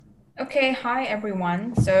Okay, hi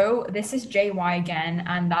everyone. So this is JY again,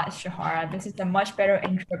 and that is Shahara. This is a much better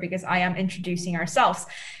intro because I am introducing ourselves.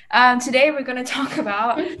 Today we're going to talk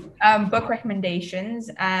about book recommendations.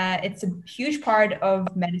 It's a huge part of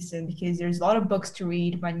medicine because there's a lot of books to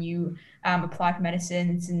read when you apply for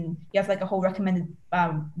medicines, and you have like a whole recommended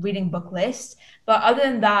reading book list. But other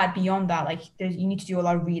than that, beyond that, you need to do a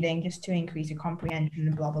lot of reading just to increase your comprehension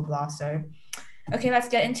and blah blah blah. So okay, let's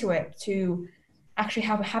get into it. To actually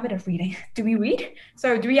have a habit of reading. Do we read?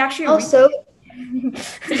 So do we actually read? Also,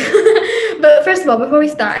 but first of all, before we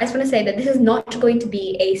start, I just want to say that this is not going to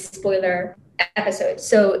be a spoiler episode.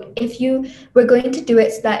 So if you, we're going to do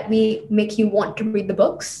it so that we make you want to read the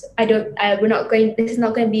books. We're not going, this is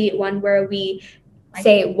not going to be one where we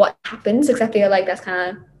say what happens, except you're like, that's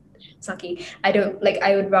kind of sucky.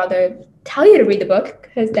 I would rather tell you to read the book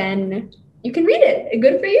because then you can read it.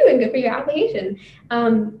 Good for you and good for your application.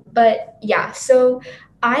 But yeah, so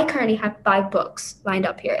I currently have 5 books lined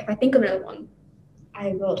up here. If I think of another one, I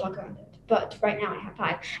will talk about it. But right now I have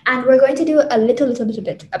 5. And we're going to do a little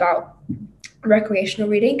bit about recreational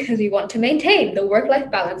reading because we want to maintain the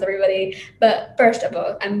work-life balance, everybody. But first of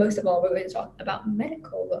all, and most of all, we're going to talk about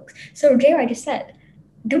medical books. So I just said,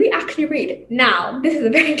 do we actually read? Now, this is a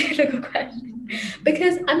very difficult question.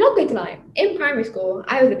 Because I'm not going to lie. In primary school,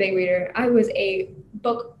 I was a big reader. I was a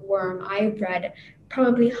bookworm. I read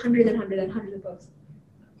probably hundreds of books.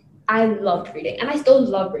 I loved reading, and I still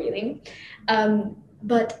love reading.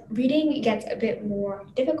 But reading gets a bit more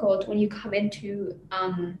difficult when you come into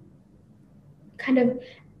kind of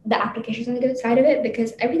the applications on the good side of it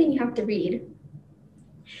because everything you have to read.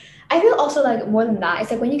 I feel also like more than that,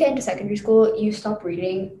 it's like when you get into secondary school, you stop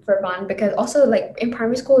reading for fun because also like in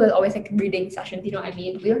primary school, there's always like reading sessions, you know what I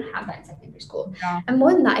mean? We don't have that in secondary school. Yeah. And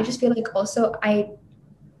more than that, I just feel like also I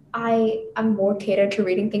am more catered to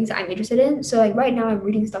reading things that I'm interested in. So like right now I'm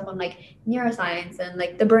reading stuff on like neuroscience and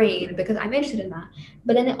like the brain because I'm interested in that.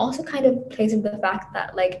 But then it also kind of plays into the fact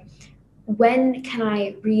that like when can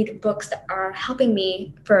I read books that are helping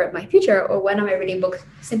me for my future, or when am I reading books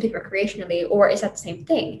simply recreationally, or is that the same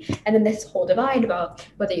thing? And then this whole divide about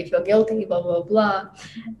whether you feel guilty, blah blah blah,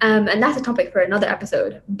 and that's a topic for another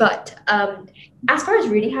episode. But as far as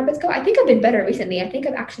reading habits go, I think I've been better recently. I think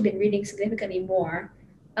I've actually been reading significantly more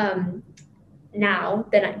um, now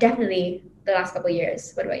than definitely the last couple of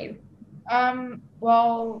years. What about you?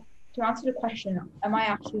 Well, to answer the question, am I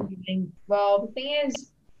actually reading? Well, the thing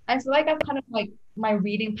is, I feel like I've kind of like my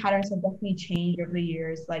reading patterns have definitely changed over the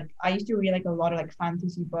years. Like I used to read like a lot of like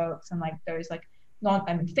fantasy books and like those like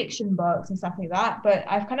non fiction books and stuff like that. But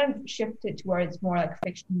I've kind of shifted towards more like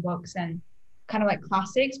fiction books and kind of like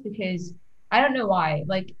classics because I don't know why.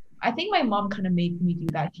 Like I think my mom kind of made me do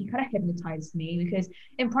that. She kind of hypnotized me because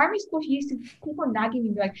in primary school, she used to keep on nagging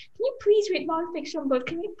me, like, "Can you please read nonfiction books?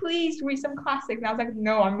 Can you please read some classics?" And I was like,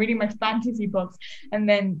 "No, I'm reading my fantasy books." And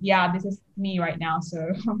then, yeah, this is me right now.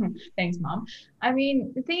 So thanks, mom. I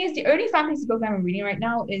mean, the thing is, the only fantasy book I'm reading right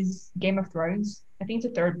now is Game of Thrones. I think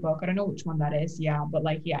it's a third book. I don't know which one that is. Yeah, but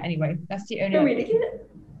like, yeah. Anyway, that's the only. You're reading it?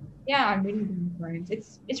 Yeah, I'm reading Game of Thrones.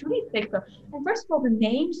 It's really thick though. And first of all, the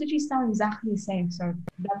names literally sound exactly the same, so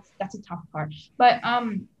that's a tough part. But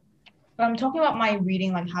I'm talking about my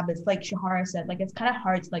reading like habits, like Shahara said, like it's kind of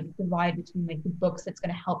hard to like divide between like the books that's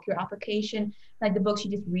gonna help your application, like the books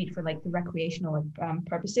you just read for like the recreational like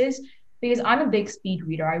purposes. Because I'm a big speed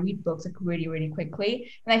reader. I read books like really, really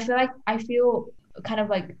quickly. And I feel kind of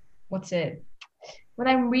like what's it? When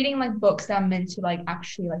I'm reading like books that I'm meant to like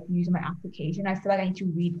actually like use in my application, I feel like I need to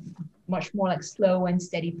read much more like slow and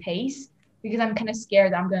steady pace because I'm kind of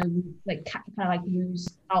scared that I'm gonna like kind of like lose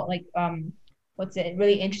out like what's it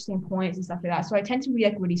really interesting points and stuff like that. So I tend to read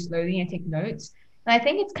like really slowly and take notes. And I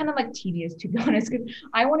think it's kind of like tedious to be honest, because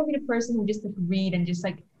I want to be the person who just like read and just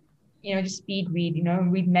like just speed read,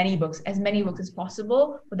 and read as many books as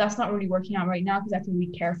possible. But that's not really working out right now because I have to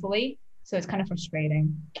read carefully. So it's kind of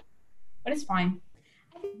frustrating, but it's fine.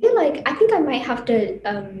 I feel like I think I might have to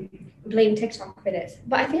blame TikTok for this,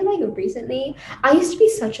 but I feel like recently I used to be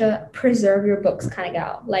such a preserve your books kind of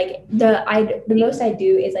gal. Like the most I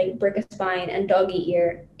do is like Break a Spine and Dog Eat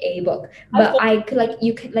Your a book, but I could like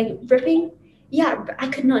you could like ripping. Yeah, I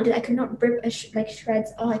could not do. I could not rip like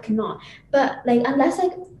shreds. Oh, I could not. But like unless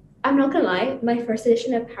like I'm not gonna lie, my first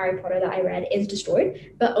edition of Harry Potter that I read is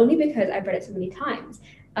destroyed, but only because I've read it so many times.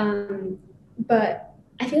 But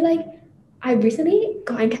I feel like I recently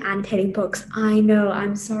got into annotating books. I know,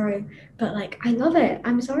 I'm sorry, but like I love it.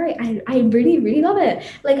 I'm sorry. I really, really love it.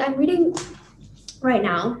 Like I'm reading right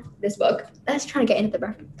now this book. Let's try to get into the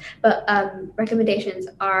reference. But recommendations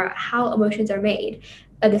are How Emotions Are Made.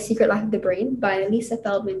 The Secret Life of the Brain by Lisa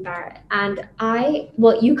Feldman Barrett. And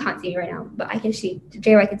well, you can't see me right now, but I can see,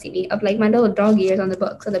 JY can see me, of like my little dog ears on the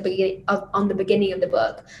books on the beginning of the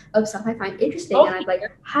book of stuff I find interesting. And I've like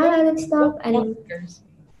highlighted stuff. And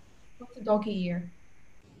what's a doggy ear?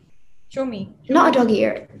 Show me. Not a doggy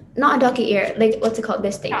ear. Like, what's it called?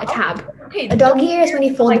 This thing, a tab. Okay. A doggy ear is when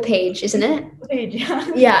you fold the page, isn't it? Page,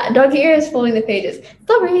 yeah. Yeah, a doggy ear is folding the pages.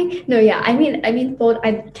 Sorry. No, yeah. I mean,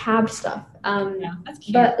 I've tabbed stuff. Yeah, that's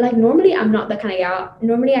cute. But like normally I'm not that kind of gal.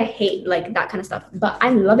 Normally I hate like that kind of stuff. But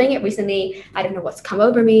I'm loving it recently. I don't know what's come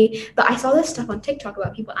over me. But I saw this stuff on TikTok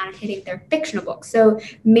about people annotating their fictional books. So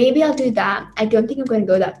maybe I'll do that. I don't think I'm going to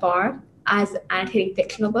go that far as annotating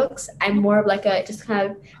fictional books. I'm more of like a just kind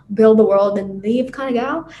of build the world and leave kind of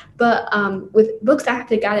gal. But with books I have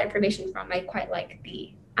to gather information from, I quite like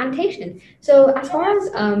the annotation. So as far as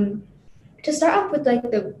to start off with like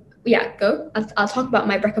go. I'll talk about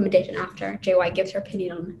my recommendation after JY gives her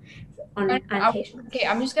opinion on annotation. Okay,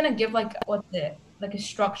 I'm just gonna give like a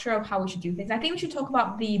structure of how we should do things. I think we should talk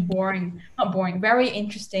about the very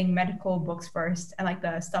interesting medical books first, and like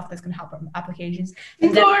the stuff that's gonna help applications.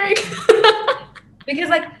 Boring. Because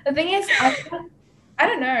like the thing is, I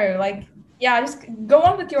don't know, like yeah, just go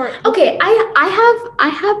on with your. Okay, I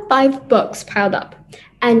have 5 books piled up,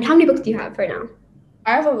 and how many books do you have right now?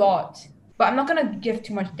 I have a lot. But I'm not gonna give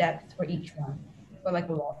too much depth for each one, but like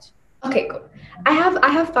a lot. Okay, cool. I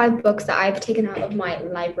have 5 books that I've taken out of my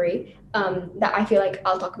library that I feel like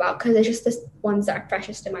I'll talk about because it's just the ones that are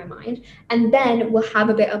freshest in my mind. And then we'll have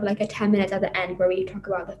a bit of like a 10 minutes at the end where we talk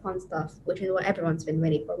about the fun stuff, which is what everyone's been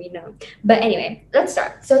waiting for, we know. But anyway, let's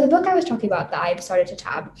start. So the book I was talking about that I've started to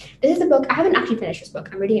tab, this is the book, I haven't actually finished this book,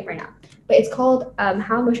 I'm reading it right now. But it's called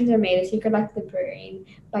How Emotions Are Made, The Secret Life of the Brain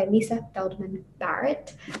by Lisa Feldman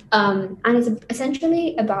Barrett. And it's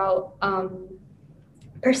essentially about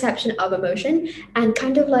perception of emotion and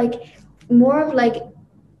kind of like more of like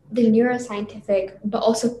the neuroscientific but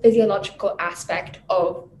also physiological aspect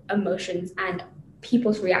of emotions and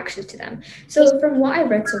people's reactions to them. So from what I've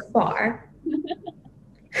read so far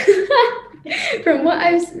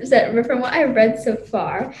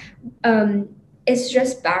it's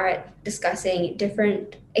just Barrett discussing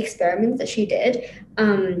different experiments that she did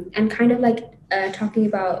and kind of like talking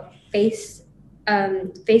about face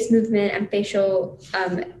movement and facial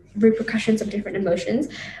repercussions of different emotions.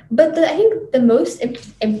 But I think the most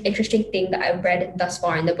interesting thing that I've read thus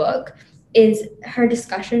far in the book is her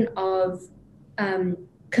discussion of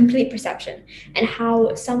complete perception and how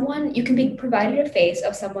you can be provided a face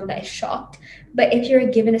of someone that is shocked, but if you're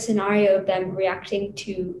given a scenario of them reacting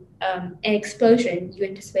to an explosion, you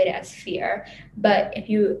anticipate it as fear. But if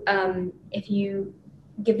you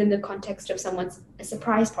give them the context of someone's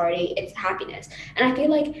surprise party, it's happiness. And I feel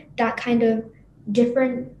like that kind of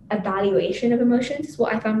different evaluation of emotions is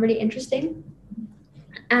what I found really interesting.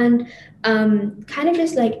 And kind of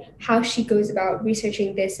just like how she goes about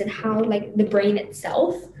researching this and how like the brain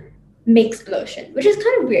itself makes emotion, which is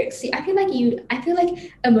kind of weird. See, I feel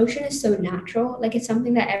like emotion is so natural. Like it's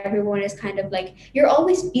something that everyone is kind of like, you're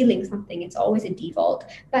always feeling something. It's always a default.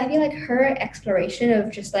 But I feel like her exploration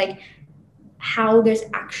of just like how there's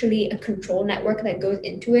actually a control network that goes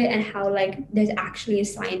into it and how like there's actually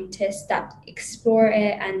scientists that explore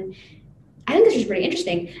it, and I think this is really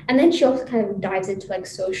interesting. And then she also kind of dives into like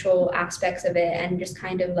social aspects of it and just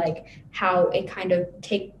kind of like how it kind of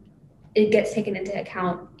gets taken into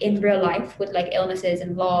account in real life with like illnesses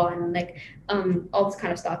and law and like all this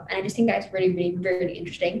kind of stuff. And I just think that's really, really, really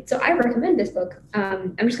interesting. So I recommend this book.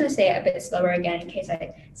 I'm just going to say it a bit slower again in case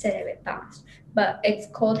I said it a bit fast. But it's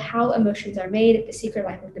called How Emotions Are Made, The Secret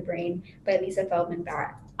Life of the Brain by Lisa Feldman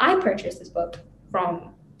Barrett. I purchased this book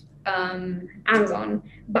from Amazon,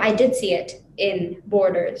 but I did see it in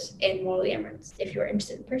Borders in Mall of the Emirates if you're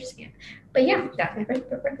interested in purchasing it. But yeah, that's my first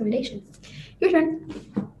book recommendation. Your turn.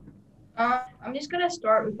 I'm just gonna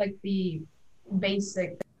start with like the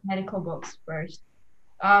basic medical books first.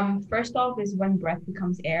 First off is When Breath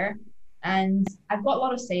Becomes Air, and I've got a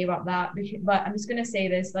lot to say about that. But I'm just gonna say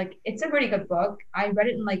this: like, it's a really good book. I read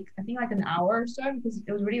it in like I think like an hour or so because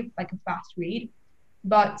it was really like a fast read.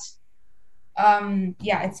 But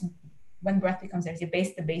yeah, it's When Breath Becomes Air. It's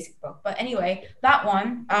the basic book. But anyway, that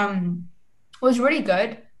one was really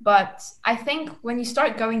good. But I think when you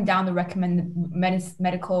start going down the recommended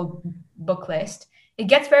medical book list, it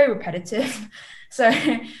gets very repetitive. So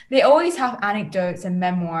they always have anecdotes and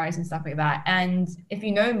memoirs and stuff like that. And if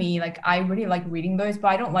you know me, like I really like reading those, but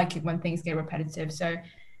I don't like it when things get repetitive. So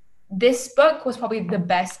this book was probably the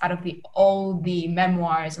best out of all the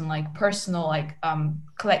memoirs and like personal like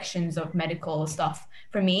collections of medical stuff.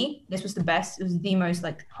 For me, this was the best. It was the most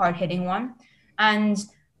like hard-hitting one. And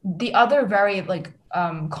The other very like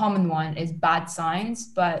common one is Bad Signs,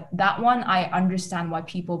 but that one I understand why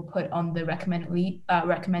people put on the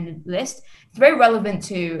recommended list. It's very relevant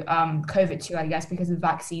to COVID too, I guess, because of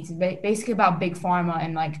vaccines. It's basically about big pharma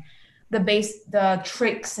and like the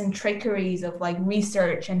tricks and trickeries of like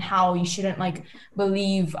research and how you shouldn't like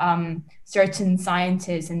believe certain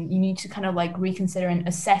scientists, and you need to kind of like reconsider and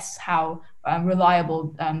assess how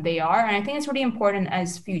reliable they are. And I think it's really important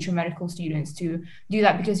as future medical students to do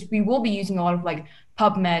that, because we will be using a lot of like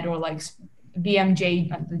PubMed or like BMJ,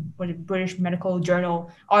 the British Medical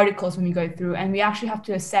Journal articles when we go through, and we actually have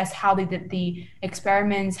to assess how they did the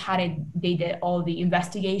experiments, how they did all the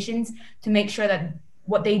investigations to make sure that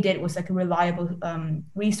what they did was like a reliable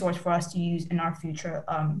resource for us to use in our future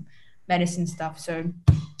medicine stuff. So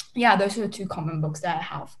yeah, those are the two common books that I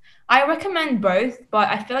have. I recommend both, but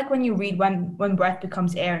I feel like when you read When Breath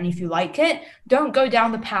Becomes Air, and if you like it, don't go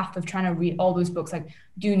down the path of trying to read all those books like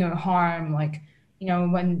Do No Harm, like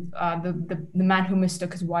when the man who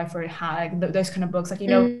mistook his wife for a hag, those kind of books. Like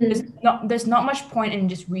Mm. there's not much point in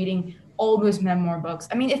just reading all those memoir books.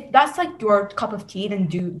 I mean, if that's like your cup of tea, then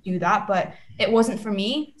do that. But it wasn't for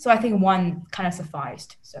me, so I think one kind of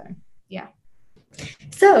sufficed. So yeah.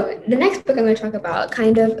 So the next book I'm going to talk about,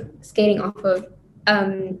 kind of skating off of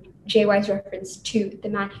JY's reference to The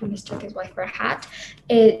Man Who Mistook His Wife for a Hat,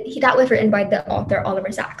 that was written by the author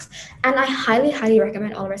Oliver Sacks. And I highly, highly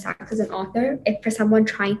recommend Oliver Sacks as an author if for someone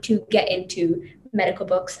trying to get into medical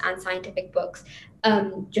books and scientific books,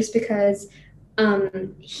 just because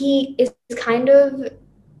he is kind of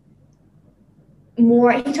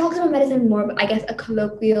more, he talks about medicine more of, I guess, a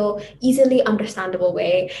colloquial, easily understandable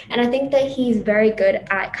way. And I think that he's very good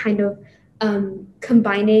at kind of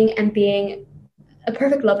combining and being a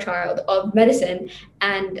perfect love child of medicine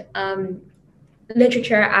and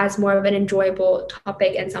literature as more of an enjoyable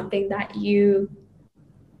topic and something that you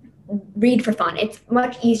read for fun. It's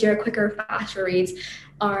much easier, quicker, faster reads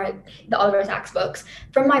are the Oliver Sacks books,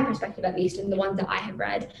 from my perspective at least, and the ones that I have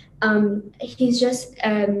read. He's just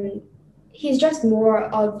more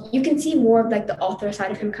of, you can see more of like the author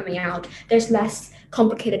side of him coming out. There's less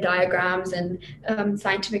complicated diagrams and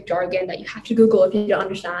scientific jargon that you have to Google if you don't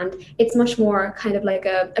understand. It's much more kind of like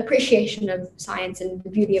a appreciation of science and the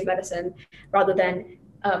beauty of medicine rather than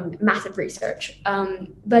massive research.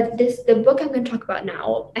 But the book I'm going to talk about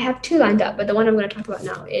now, I have two lined up, but the one I'm going to talk about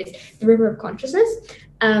now is The River of Consciousness.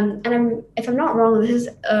 And if I'm not wrong, this is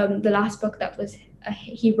the last book that was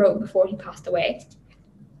he wrote before he passed away.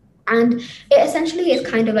 And it essentially is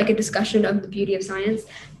kind of like a discussion of the beauty of science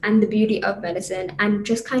and the beauty of medicine, and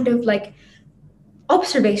just kind of like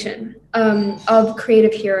observation of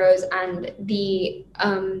creative heroes and the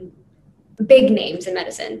big names in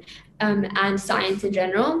medicine and science in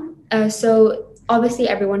general. So obviously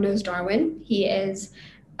everyone knows Darwin. He is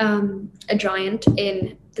a giant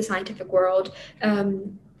in the scientific world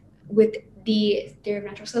with the theory of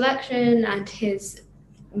natural selection and his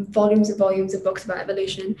volumes and volumes of books about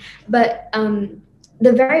evolution. But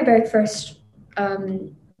the very, very first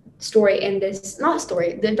story in this, not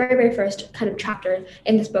story, the very, very first kind of chapter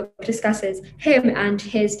in this book discusses him and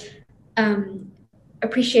his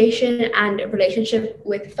appreciation and relationship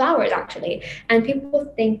with flowers, actually. And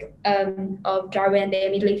people think of Darwin, they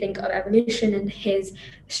immediately think of evolution and his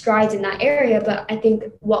strides in that area. But I think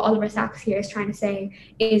what Oliver Sacks here is trying to say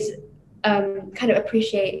is kind of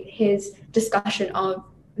appreciate his discussion of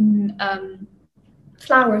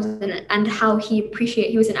flowers and how he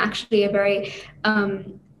was actually a very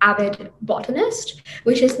avid botanist,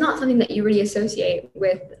 which is not something that you really associate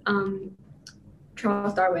with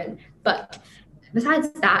Charles Darwin. But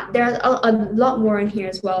besides that, there's a lot more in here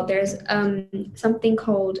as well. There's something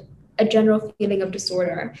called A General Feeling of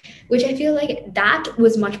Disorder, which I feel like that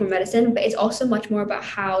was much more medicine, but it's also much more about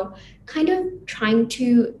how kind of trying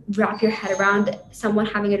to wrap your head around someone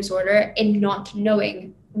having a disorder and not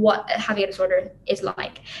knowing what having a disorder is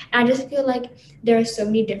like. And I just feel like there are so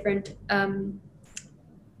many different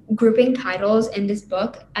grouping titles in this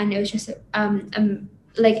book, and it was just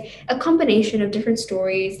like a combination of different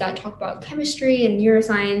stories that talk about chemistry and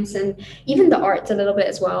neuroscience and even the arts a little bit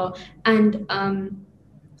as well. And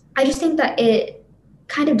I just think that it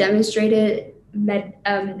kind of demonstrated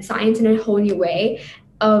science in a whole new way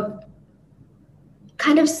of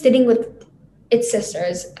kind of sitting with its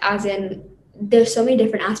sisters, as in there's so many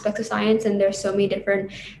different aspects of science and there's so many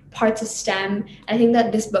different parts of STEM. I think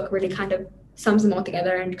that this book really kind of sums them all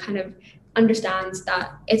together and kind of understands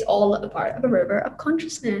that it's all a part of a river of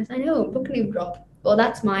consciousness. I know, book name drop. Well,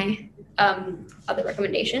 that's my other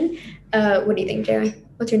recommendation. What do you think, Jerry?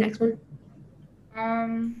 What's your next one?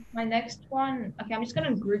 My next one. Okay, I'm just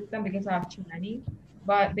gonna group them because I have too many.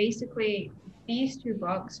 But basically, these two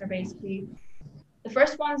books are basically the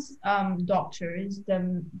first one's Doctors,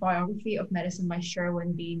 the biography of medicine by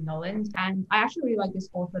Sherwin B. Nuland. And I actually really like this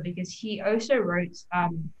author because he also wrote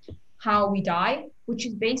How We Die, which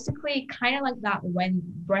is basically kind of like that when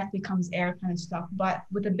breath becomes air kind of stuff, but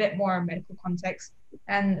with a bit more medical context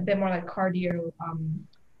and a bit more like cardio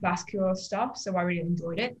vascular stuff. So I really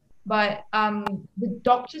enjoyed it. But the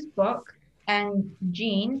Doctor's book and the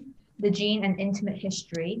Gene and Intimate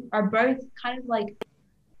History are both kind of like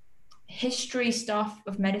history stuff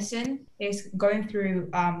of medicine, is going through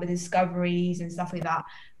the discoveries and stuff like that,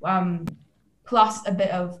 um, plus a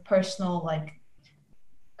bit of personal, like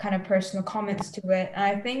kind of personal comments to it. And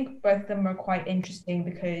I think both of them are quite interesting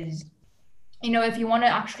because, if you want to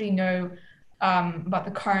actually know about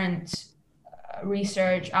the current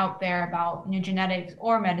research out there about genetics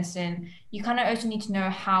or medicine, you kind of also need to know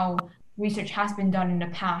how research has been done in the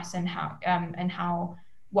past and how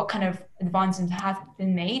what kind of advancements have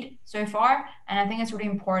been made so far. And I think it's really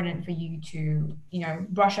important for you to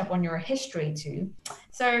brush up on your history too.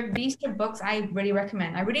 So these two books I really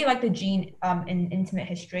recommend. I really like the Gene in Intimate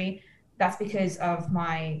History. That's because of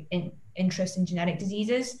my interest in genetic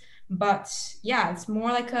diseases. But yeah, it's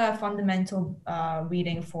more like a fundamental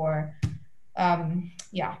reading for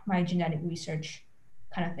my genetic research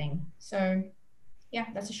kind of thing. So yeah,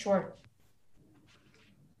 that's a short.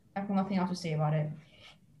 I have nothing else to say about it.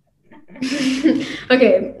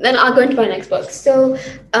 Okay, then I'll go into my next book. So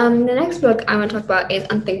the next book I want to talk about is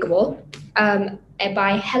Unthinkable,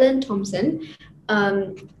 by Helen Thompson.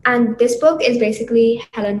 And this book is basically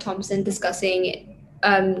Helen Thompson discussing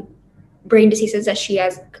brain diseases that she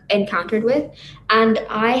has encountered with. And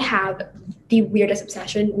I have the weirdest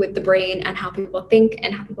obsession with the brain and how people think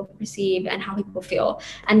and how people perceive and how people feel.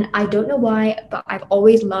 And I don't know why, but I've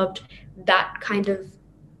always loved that kind of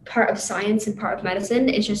part of science and part of medicine.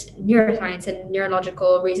 Is just neuroscience and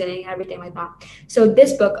neurological reasoning and everything like that. So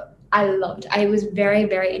this book I loved. I was very,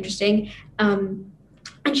 very interesting.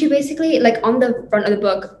 And she basically, like, on the front of the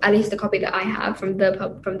book, at least the copy that I have from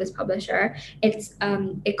this publisher, it's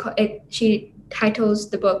she titles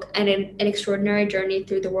the book an extraordinary journey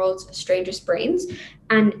through the world's strangest brains,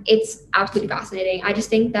 and it's absolutely fascinating. I just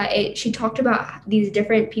think that she talked about these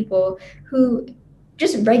different people who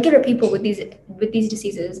just regular people with these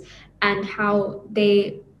diseases, and how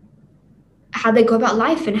they go about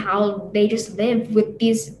life and how they just live with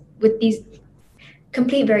these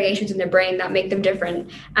complete variations in their brain that make them different.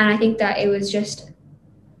 And I think that it was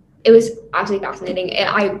absolutely fascinating.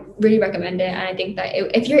 I really recommend it. And I think that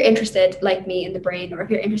if you're interested, like me, in the brain, or if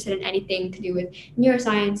you're interested in anything to do with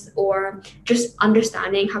neuroscience or just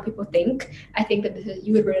understanding how people think, I think that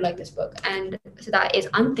you would really like this book. And so that is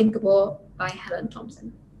Unthinkable by Helen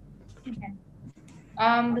Thompson. Okay.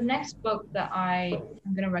 The next book that I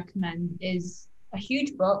am going to recommend is a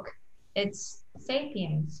huge book. It's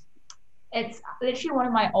Sapiens. It's literally one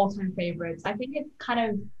of my all-time favorites. I think it kind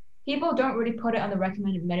of, people don't really put it on the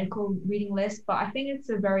recommended medical reading list, but I think it's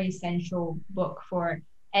a very essential book for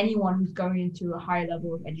anyone who's going into a higher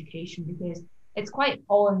level of education because it's quite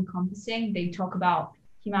all-encompassing. They talk about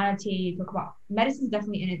humanity, talk about medicine's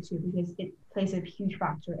definitely in it too because it plays a huge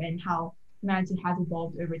factor in how humanity has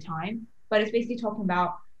evolved over time. But it's basically talking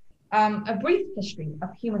about a brief history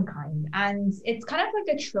of humankind. And it's kind of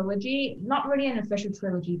like a trilogy, not really an official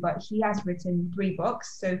trilogy, but he has written 3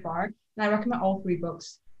 books so far. And I recommend all 3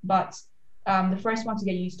 books. But the first one to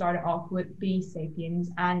get you started off would be Sapiens.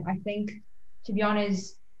 And I think, to be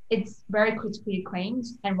honest, it's very critically acclaimed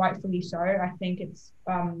and rightfully so. I think it's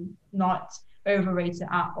not overrated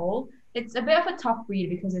at all. It's a bit of a tough read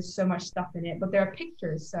because there's so much stuff in it, but there are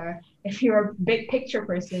pictures. So if you're a big picture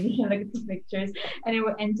person, you can look at the pictures and it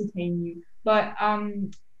will entertain you. But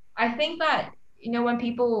I think that, when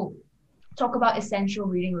people talk about essential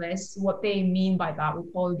reading lists, what they mean by that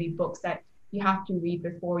would probably be books that you have to read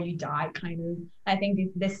before you die, kind of. I think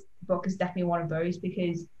this book is definitely one of those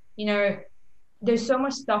because, there's so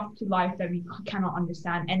much stuff to life that we cannot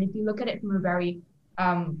understand. And if you look at it from a very,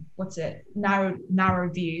 narrow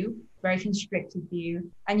view, very constricted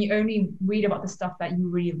view, and you only read about the stuff that you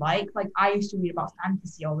really like. Like I used to read about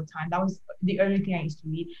fantasy all the time. That was the only thing I used to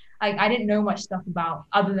read. Like I didn't know much stuff about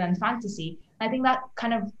other than fantasy. I think that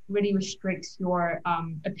kind of really restricts your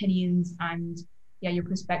opinions and your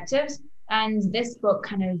perspectives. And this book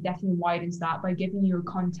kind of definitely widens that by giving you a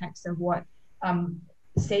context of what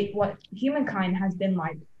what humankind has been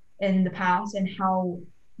like in the past and how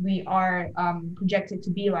we are projected to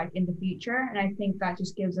be like in the future. And I think that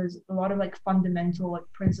just gives us a lot of like fundamental like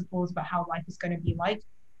principles about how life is going to be like.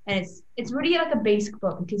 And it's really like a basic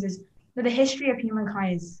book because there's the history of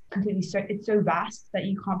humankind is completely it's so vast that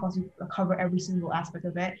you can't possibly cover every single aspect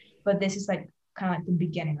of it. But this is like kind of like the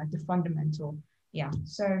beginning, like the fundamental. Yeah.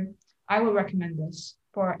 So I would recommend this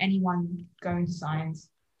for anyone going to science,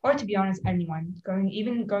 or to be honest, anyone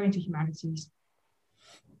going to humanities.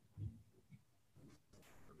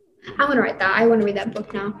 I want to write that. I want to read that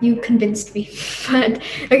book now. You convinced me. But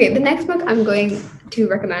okay, the next book I'm going to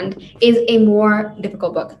recommend is a more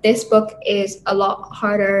difficult book. This book is a lot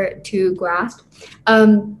harder to grasp.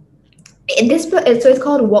 In this book, so it's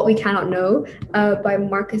called What We Cannot Know by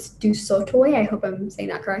Marcus du Sautoy. I hope I'm saying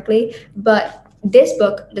that correctly. But this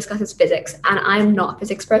book discusses physics, and I'm not a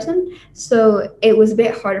physics person, so it was a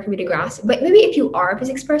bit harder for me to grasp. But maybe if you are a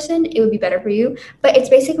physics person, it would be better for you. But it's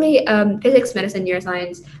basically physics, medicine,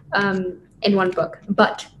 neuroscience in one book,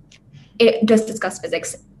 but it does discuss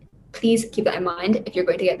physics. Please keep that in mind if you're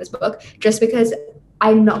going to get this book, just because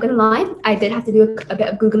I'm not going to lie, I did have to do a bit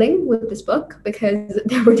of Googling with this book because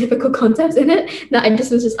there were difficult concepts in it that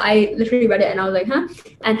I literally read it and I was like, huh?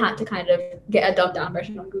 And had to kind of get a dumbed down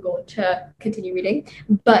version on Google to continue reading.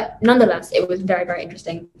 But nonetheless, it was very, very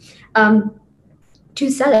interesting. To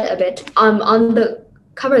sell it a bit, on the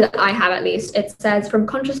cover that I have at least, it says, "From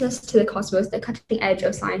consciousness to the cosmos, the cutting edge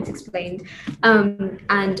of science explained."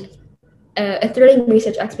 And a thrilling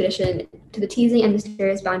research expedition to the teasing and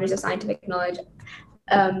mysterious boundaries of scientific knowledge,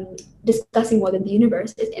 discussing whether the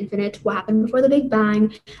universe is infinite, what happened before the Big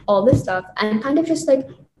Bang, all this stuff, and kind of just like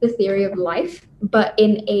the theory of life, but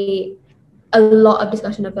in a lot of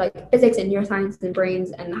discussion of like physics and neuroscience and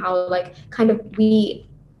brains and how like kind of we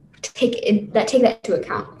take that into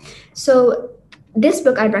account. So this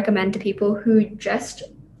book I'd recommend to people who just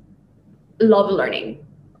love learning.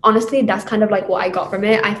 Honestly, that's kind of like what I got from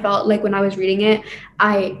it. I felt like when I was reading it,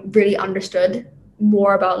 I really understood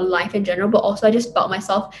more about life in general, but also I just felt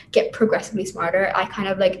myself get progressively smarter. I kind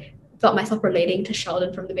of like felt myself relating to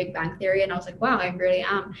Sheldon from The Big Bang Theory, and I was like, wow, I really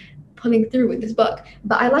am pulling through with this book.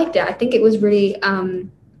 But I liked it. I think it was really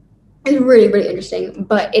it's really, really interesting,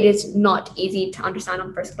 but it is not easy to understand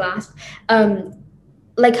on first glance.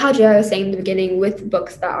 Like how Jay was saying in the beginning, with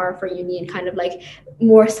books that are for uni and kind of like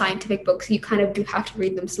more scientific books, you kind of do have to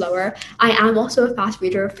read them slower. I am also a fast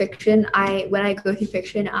reader of fiction. When I go through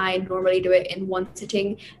fiction, I normally do it in one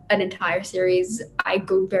sitting. An entire series, I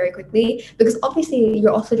go very quickly, because obviously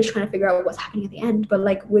you're also just trying to figure out what's happening at the end. But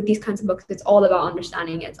like with these kinds of books, it's all about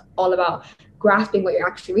understanding. It's all about grasping what you're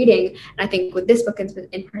actually reading. And I think with this book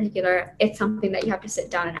in particular, it's something that you have to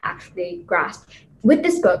sit down and actually grasp. With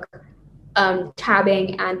this book,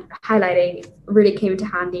 tabbing and highlighting really came into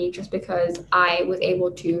handy, just because I was able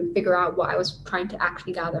to figure out what I was trying to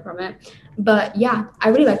actually gather from it. But yeah, I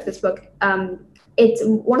really liked this book. It's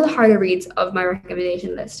one of the harder reads of my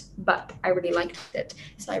recommendation list, but I really liked it,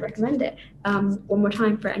 so I recommend it. One more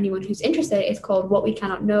time for anyone who's interested, it's called What We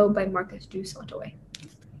Cannot Know by Marcus du Sautoy.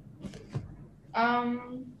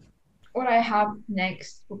 What I have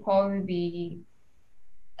next will probably be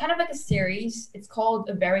kind of like a series. It's called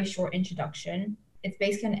A Very Short Introduction. It's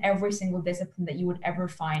basically on every single discipline that you would ever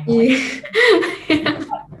find.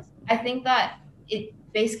 I think that it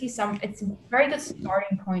basically it's a very good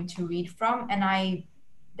starting point to read from, and I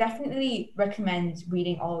definitely recommend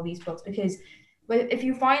reading all of these books, because if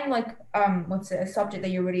you find like a subject that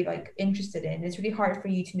you're really like interested in, it's really hard for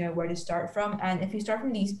you to know where to start from. And if you start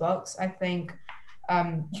from these books, I think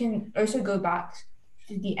you can also go back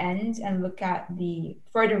to the end and look at the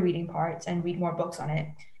further reading parts and read more books on it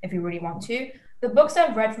if you really want to. The books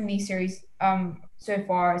I've read from these series so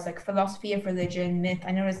far is like Philosophy of Religion, Myth.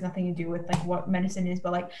 I know it's nothing to do with like what medicine is,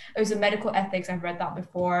 but like there's a Medical Ethics, I've read that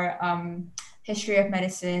before. History of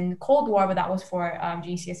Medicine, Cold War, but that was for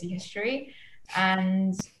GCSE history.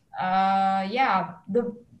 And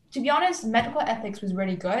to be honest, Medical Ethics was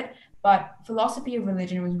really good, but Philosophy of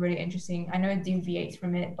Religion was really interesting. I know it deviates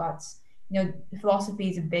from it, but philosophy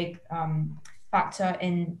is a big factor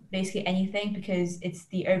in basically anything, because it's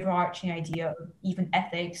the overarching idea of even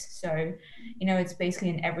ethics. So, it's basically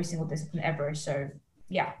in every single discipline ever. So,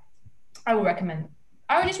 yeah, I would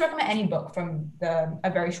just recommend any book from A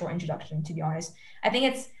Very Short Introduction, to be honest. I think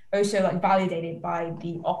it's also like validated by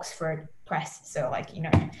the Oxford Press. So, like,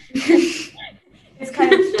 it's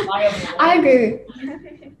kind of reliable. I agree.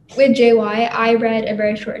 With JY, I read A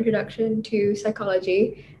Very Short Introduction to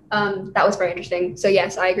Psychology. That was very interesting. So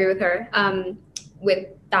yes, I agree with her. With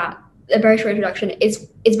that, A Very Short Introduction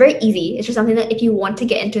it's very easy. It's just something that if you want to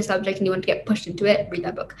get into a subject and you want to get pushed into it, read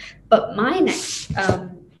that book. But my next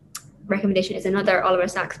recommendation is another Oliver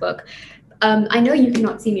Sacks book. I know you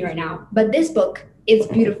cannot see me right now, but this book is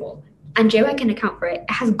beautiful. and JY can account for it.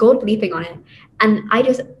 It has gold leafing on it, and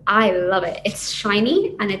I love it. It's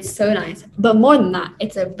shiny and it's so nice. But more than that,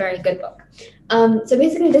 it's a very good book. So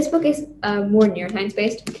basically, this book is more neuroscience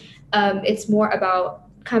based. It's more about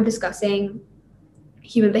kind of discussing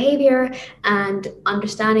human behavior and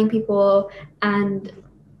understanding people. And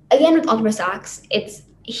again, with Oliver Sacks,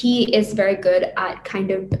 he is very good at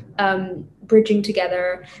kind of bridging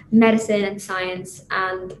together medicine and science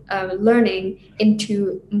and learning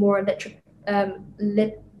into more literate?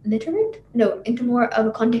 No, into more of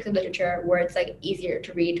a context of literature where it's like easier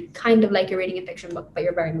to read, kind of like you're reading a fiction book, but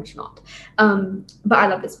you're very much not. But I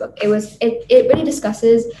love this book. It really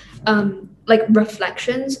discusses like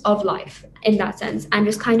reflections of life in that sense, and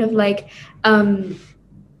just kind of like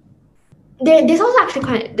this also actually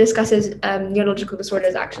kind of discusses neurological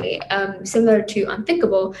disorders, actually, similar to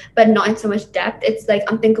Unthinkable, but not in so much depth. It's like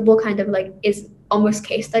Unthinkable kind of like is almost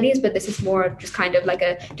case studies, but this is more just kind of like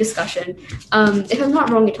a discussion. If I'm not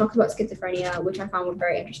wrong, it talks about schizophrenia, which I found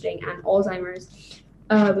very interesting, and Alzheimer's,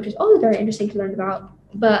 which is also very interesting to learn about.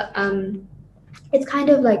 But it's kind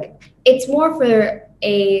of like, it's more for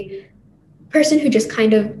a person who just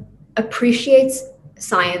kind of appreciates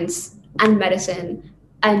science and medicine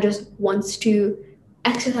and just wants to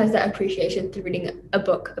exercise that appreciation through reading a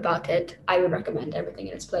book about it. I would recommend Everything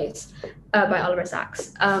in Its Place by Oliver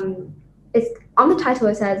Sacks. It's on the title,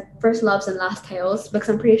 it says First Loves and Last Tales, because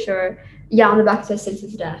I'm pretty sure, on the back it says Since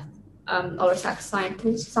His Death. Oliver Sacks,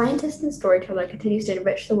 scientist and storyteller, continues to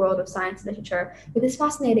enrich the world of science and literature with his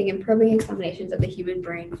fascinating and probing examinations of the human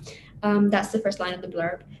brain. That's the first line of the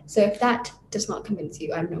blurb. So if that does not convince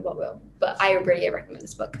you, I don't know what will. But I really recommend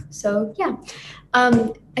this book. So yeah,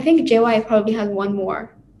 I think JY probably has one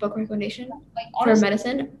more book recommendation for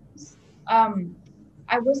medicine.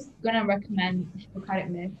 I was gonna recommend Hippocratic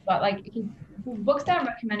Myth, but like the books that I'm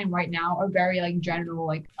recommending right now are very like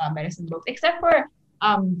general medicine books, except for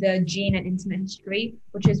the Gene and Intimate History,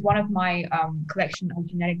 which is one of my collection of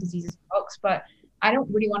genetic diseases books. But I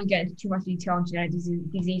don't really want to get into too much detail on genetic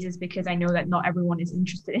diseases because I know that not everyone is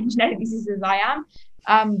interested in genetic diseases as I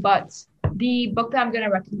am. But the book that I'm going to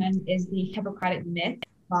recommend is the Hippocratic Myth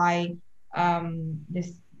by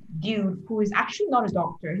this dude who is actually not a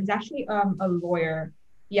doctor. He's actually a lawyer.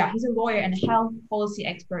 Yeah, he's a lawyer and a health policy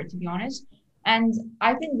expert, to be honest. And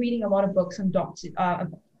I've been reading a lot of books on doctors,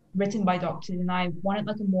 written by doctors, and I wanted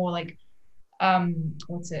like a more like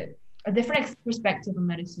a different perspective on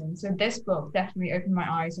medicine. So this book definitely opened my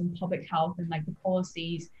eyes on public health and like the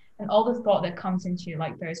policies and all the thought that comes into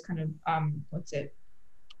like those kind of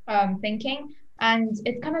thinking. And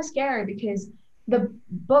it's kind of scary because the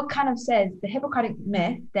book kind of says the Hippocratic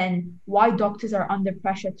myth, then why doctors are under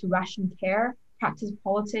pressure to ration care, practice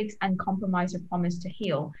politics, and compromise their promise to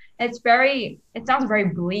heal. It sounds very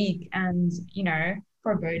bleak and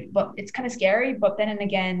forebode, but it's kind of scary. But then and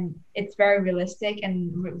again, it's very realistic,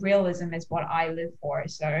 and realism is what I live for.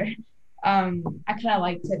 So I kind of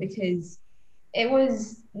liked it because it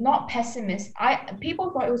was not pessimist. People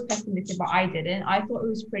thought it was pessimistic, but I didn't. I thought it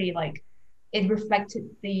was pretty like it reflected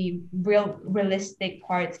the realistic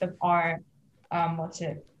parts of our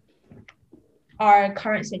our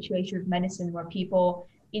current situation with medicine, where people,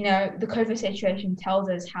 the COVID situation tells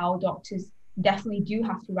us how doctors definitely do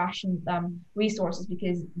have to ration resources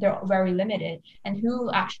because they're very limited, and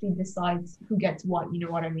who actually decides who gets what, you know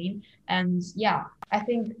what I mean? And yeah, I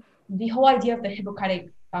think the whole idea of the Hippocratic,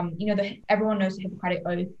 everyone knows the Hippocratic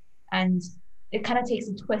Oath, and it kind of takes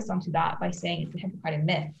a twist onto that by saying it's the Hippocratic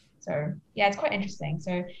myth. So yeah, it's quite interesting.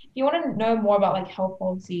 So if you want to know more about like health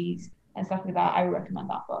policies and stuff like that, I would recommend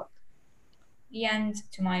that book. The end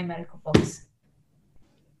to my medical books.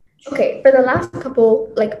 Okay, for the last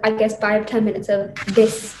couple, I guess 5-10 minutes of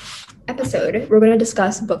this episode, we're going to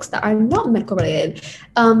discuss books that are not medical related,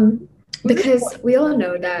 because we all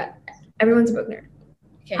know that everyone's a book nerd.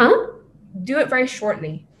 Okay. Huh? Do it very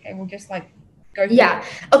shortly. Okay, we'll just go. Yeah.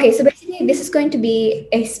 Okay, so basically this is going to be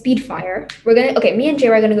a speed fire. Me and Jay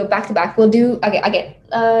are going to go back to back. We'll do, you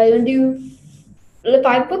want to do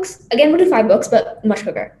 5 books? Again, we'll do 5 books, but much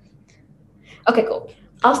quicker. Okay, cool.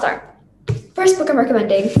 I'll start. First book I'm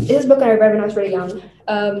recommending is this book that I read when I was really young.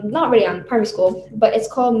 Not really young, primary school, but it's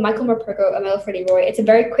called Michael Morpurgo, Amel Freddie Roy. It's a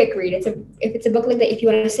very quick read. If it's a book like that, if you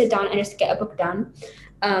want to sit down and just get a book done,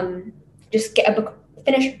 just get a book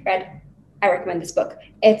finished, read, I recommend this book.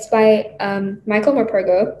 It's by Michael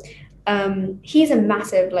Morpurgo. He's a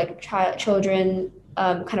massive children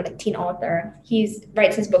kind of teen author. He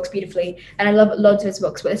writes his books beautifully, and I love loads of his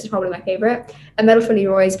books, but this is probably my favorite. A Medal for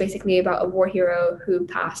Leroy is basically about a war hero who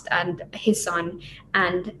passed and his son,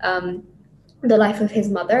 and the life of his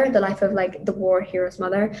mother, the life of like the war hero's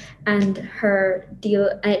mother, and her deal.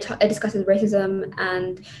 And it discusses racism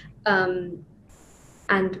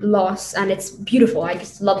and loss, and it's beautiful. I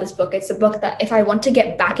just love this book. It's a book that if I want to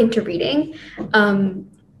get back into reading,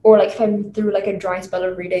 or like if I'm through like a dry spell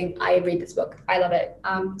of reading, I read this book. I love it.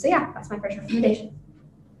 So yeah, that's my first recommendation.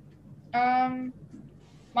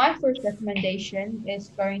 My first recommendation is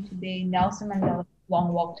going to be Nelson Mandela's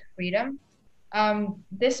Long Walk to Freedom.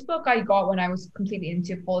 This book I got when I was completely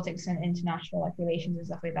into politics and international like relations and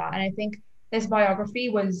stuff like that. And I think this biography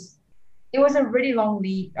it was a really long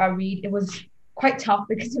read. It was quite tough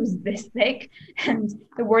because it was this thick and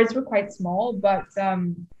the words were quite small. But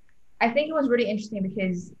I think it was really interesting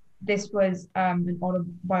because this was an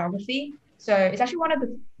autobiography. So it's actually one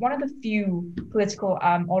of the few political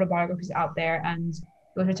autobiographies out there, and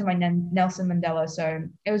it was written by Nelson Mandela. So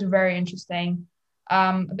it was very interesting.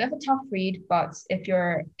 A bit of a tough read, but if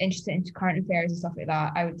you're interested into current affairs and stuff like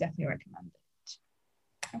that, I would definitely recommend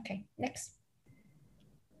it. Okay, next.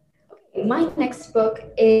 My next book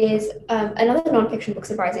is another nonfiction book,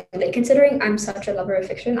 surprisingly. Considering I'm such a lover of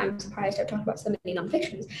fiction, I'm surprised I've talked about so many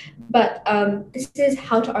nonfictions. But this is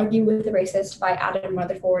How to Argue with the Racist by Adam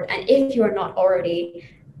Rutherford. And if you are not already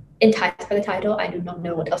enticed by the title, I do not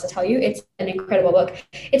know what else to tell you. It's an incredible book.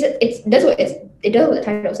 It does what the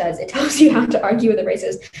title says. It tells you how to argue with a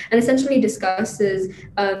racist, and essentially discusses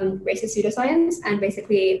racist pseudoscience and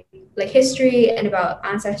basically like history and about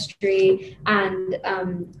ancestry and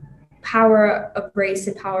power of race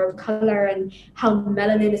and power of color and how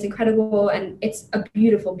melanin is incredible. And it's a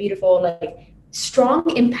beautiful, beautiful, like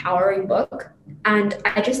strong, empowering book. And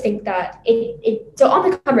I just think that so on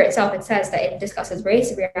the cover itself, it says that it discusses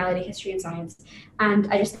race, reality, history, and science.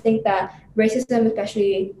 And I just think that racism,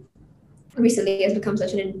 especially recently, has become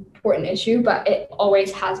such an important issue, but it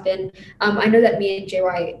always has been. I know that me and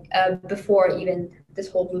JY, before even this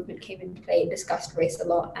whole movement came into play, discussed race a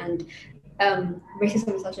lot, and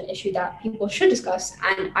racism is such an issue that people should discuss.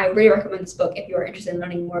 And I really recommend this book if you are interested in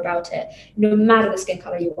learning more about it, no matter the skin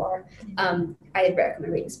color you are. I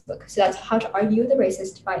recommend reading this book. So that's How to Argue with a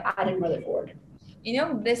Racist by Adam Rutherford. You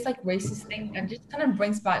know, this like racist thing and just kind of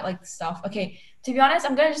brings back like stuff. Okay, to be honest,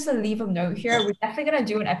 I'm gonna just leave a note here. We're definitely gonna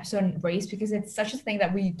do an episode on race because it's such a thing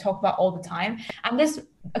that we talk about all the time. And this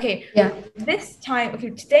time,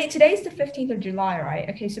 today's the 15th of July, right?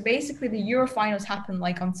 Okay, so basically the Euro finals happened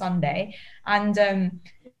like on Sunday, and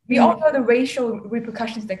we all know the racial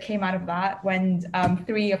repercussions that came out of that when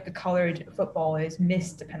 3 of the colored footballers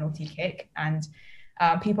missed the penalty kick, and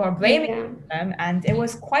people are blaming them, and it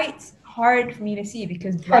was quite hard for me to see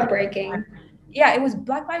because heartbreaking. It was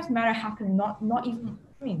Black Lives Matter happened not even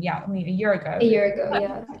a year ago.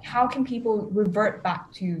 Yeah. How can people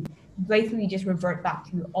blatantly just revert back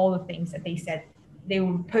to all the things that they said they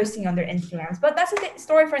were posting on their Instagrams? But that's a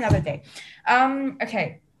story for another day.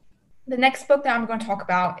 Okay. The next book that I'm going to talk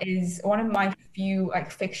about is one of my few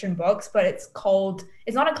like fiction books, but it's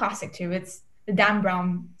not a classic too. It's the Dan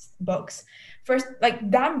Brown books. First,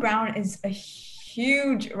 like Dan Brown is a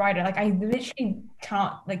huge writer. Like I literally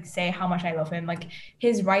can't like say how much I love him. Like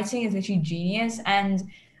his writing is literally genius. And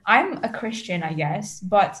I'm a Christian, I guess,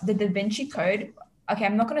 but the Da Vinci Code, okay,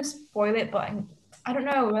 I'm not going to spoil it, but I don't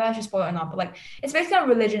know whether I should spoil it or not, but like it's basically on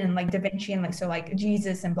religion and like Da Vinci and like so like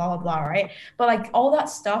Jesus and blah blah blah, right? But like all that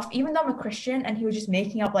stuff, even though I'm a Christian and he was just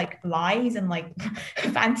making up like lies and like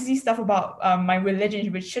fantasy stuff about my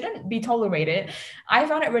religion, which shouldn't be tolerated, I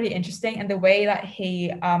found it really interesting. And the way that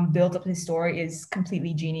he built up his story is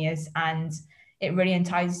completely genius, and it really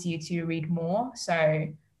entices you to read more. So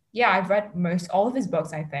yeah, I've read all of his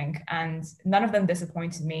books, I think, and none of them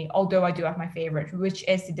disappointed me, although I do have my favorite, which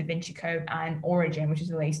is the Da Vinci Code and Origin, which is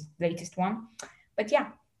the latest one. But yeah,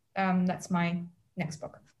 that's my next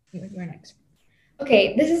book. You're next.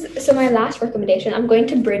 Okay, so my last recommendation. I'm going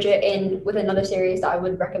to bridge it in with another series that I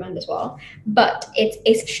would recommend as well, but it's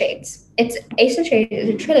Ace of Shades. Ace of Shades is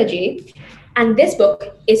a trilogy, and this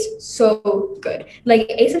book is so good. Like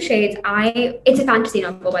Ace of Shades, it's a fantasy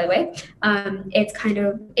novel, by the way. It's kind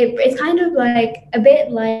of like a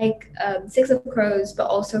bit like Six of Crows, but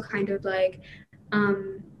also kind of like a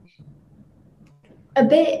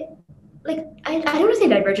bit like I don't want to say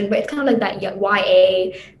divergent, but it's kind of like that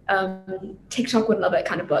YA TikTok would love it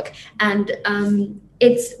kind of book. And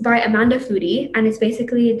it's by Amanda Foody, and it's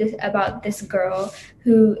basically about this girl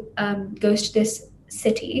who goes to this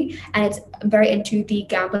city, and it's very into the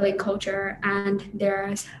gambling culture, and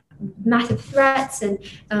there's massive threats and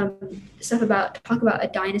talk about a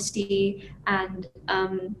dynasty, and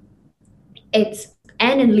it's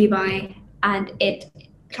Anne and Levi, and it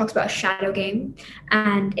talks about a shadow game,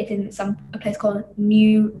 and it's in a place called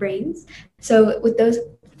New Brains. So with those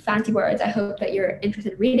fancy words, I hope that you're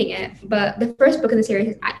interested in reading it. But the first book in the series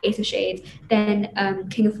is Ace of Shades, then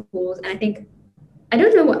King of Fools, and I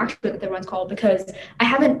don't know what actually the third one's called because I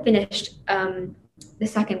haven't finished the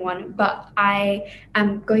second one, but I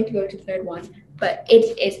am going to go to the third one. But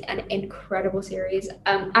it is an incredible series.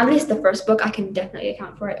 At least the first book, I can definitely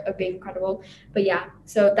account for it of being incredible. But yeah,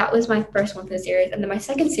 so that was my first one for the series. And then my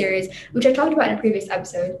second series, which I talked about in a previous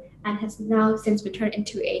episode, and has now since been turned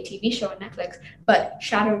into a TV show on Netflix, but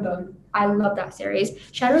Shadow and Bone. I love that series.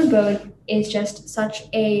 Shadow and Bone is just such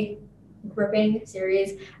a gripping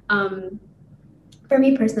series. For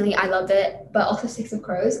me personally, I loved it, but also Six of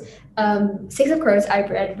Crows. Six of Crows I've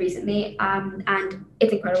read recently, and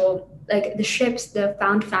it's incredible. Like the ships, the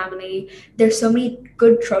found family, there's so many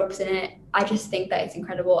good tropes in it. I just think that it's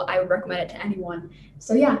incredible. I would recommend it to anyone.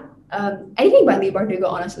 So yeah, anything by Leigh Bardugo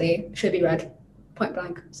honestly should be read, point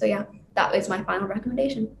blank. So yeah, that is my final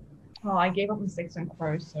recommendation. Oh, I gave up on Six and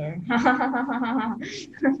Crows, so I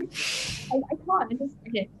can't.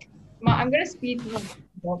 Okay. I'm gonna speed through the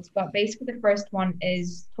books, but basically the first one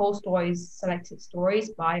is Tolstoy's Selected Stories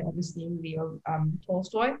by obviously Leo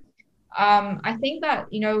Tolstoy. I think that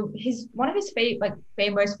one of his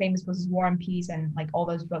most famous books is War and Peace and like all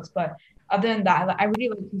those books. But other than that, I really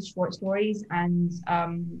like his short stories, and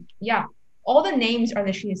yeah, all the names are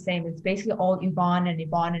literally the same. It's basically all Ivan and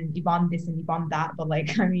Ivan and Ivan this and Ivan that. But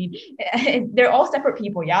like, I mean, they're all separate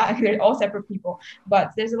people. Yeah, they're all separate people.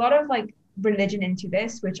 But there's a lot of like religion into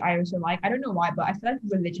this, which I also like. I don't know why, but I feel like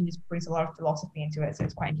religion just brings a lot of philosophy into it, so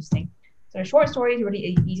it's quite interesting. So the short story is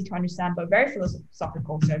really easy to understand, but very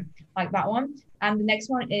philosophical. So like that one. And the next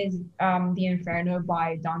one is The Inferno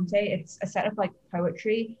by Dante. It's a set of like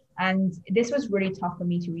poetry. And this was really tough for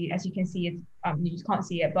me to read. As you can see, it's you just can't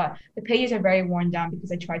see it, but the pages are very worn down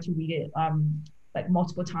because I tried to read it like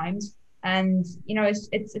multiple times. And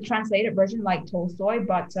it's a translated version like Tolstoy,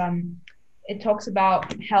 but it talks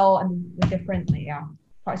about hell and the different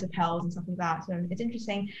parts of hell and stuff like that. So it's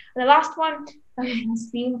interesting. And the last one, I'm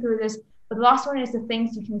speeding through this. But the last one is The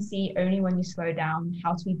Things You Can See Only When You Slow Down,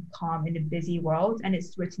 How to Be Calm in a Busy World. And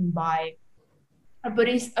it's written by a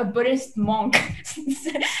Buddhist monk.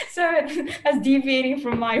 So that's deviating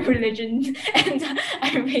from my religion. And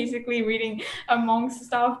I'm basically reading a monk's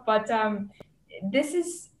stuff. But this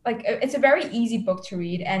is like, it's a very easy book to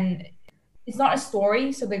read. And it's not a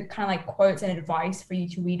story. So they're kind of like quotes and advice for you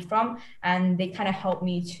to read from. And they kind of help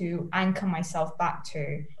me to anchor myself back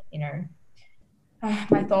to,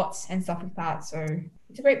 my thoughts and stuff like that. So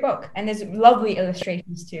it's a great book, and there's lovely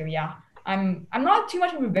illustrations too. Yeah, I'm not too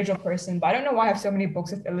much of a visual person, but I don't know why I have so many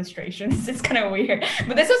books with illustrations. It's kind of weird,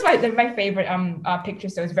 but this was my favorite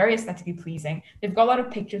pictures. So it's very aesthetically pleasing. They've got a lot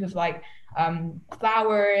of pictures of like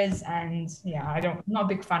flowers, and yeah, I'm not a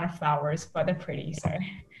big fan of flowers, but they're pretty. So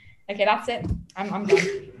okay, that's it. I'm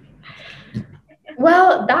done.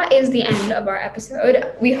 Well, that is the end of our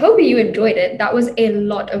episode. We hope you enjoyed it. That was a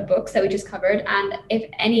lot of books that we just covered. And if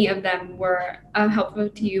any of them were helpful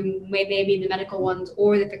to you, maybe the medical ones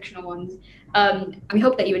or the fictional ones, we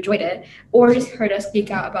hope that you enjoyed it, or just heard us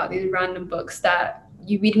geek out about these random books that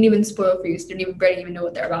we didn't even spoil for you, so you barely even know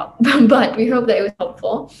what they're about. But we hope that it was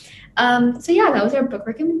helpful. So yeah, that was our book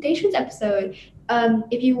recommendations episode.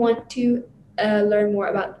 If you want to learn more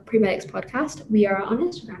about the Premedics podcast, we are on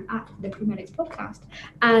Instagram at the Premedics podcast,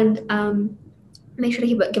 and make sure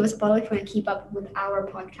to give us a follow if you want to keep up with our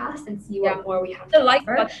podcast and see what more we have to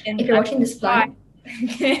offer. If you're watching this live,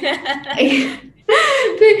 yeah,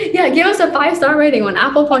 give us a 5-star rating on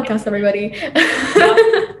Apple Podcasts, everybody.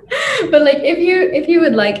 But like, if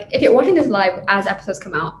you're watching this live as episodes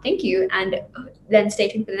come out, thank you, and then stay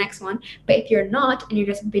tuned for the next one. But if you're not and you're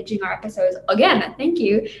just binging our episodes, again, thank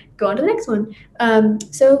you. Go on to the next one.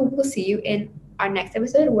 So we'll see you in our next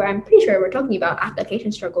episode, where I'm pretty sure we're talking about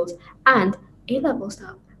application struggles and A-level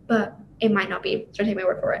stuff, but it might not be. So take my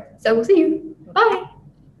word for it. So we'll see you. Bye.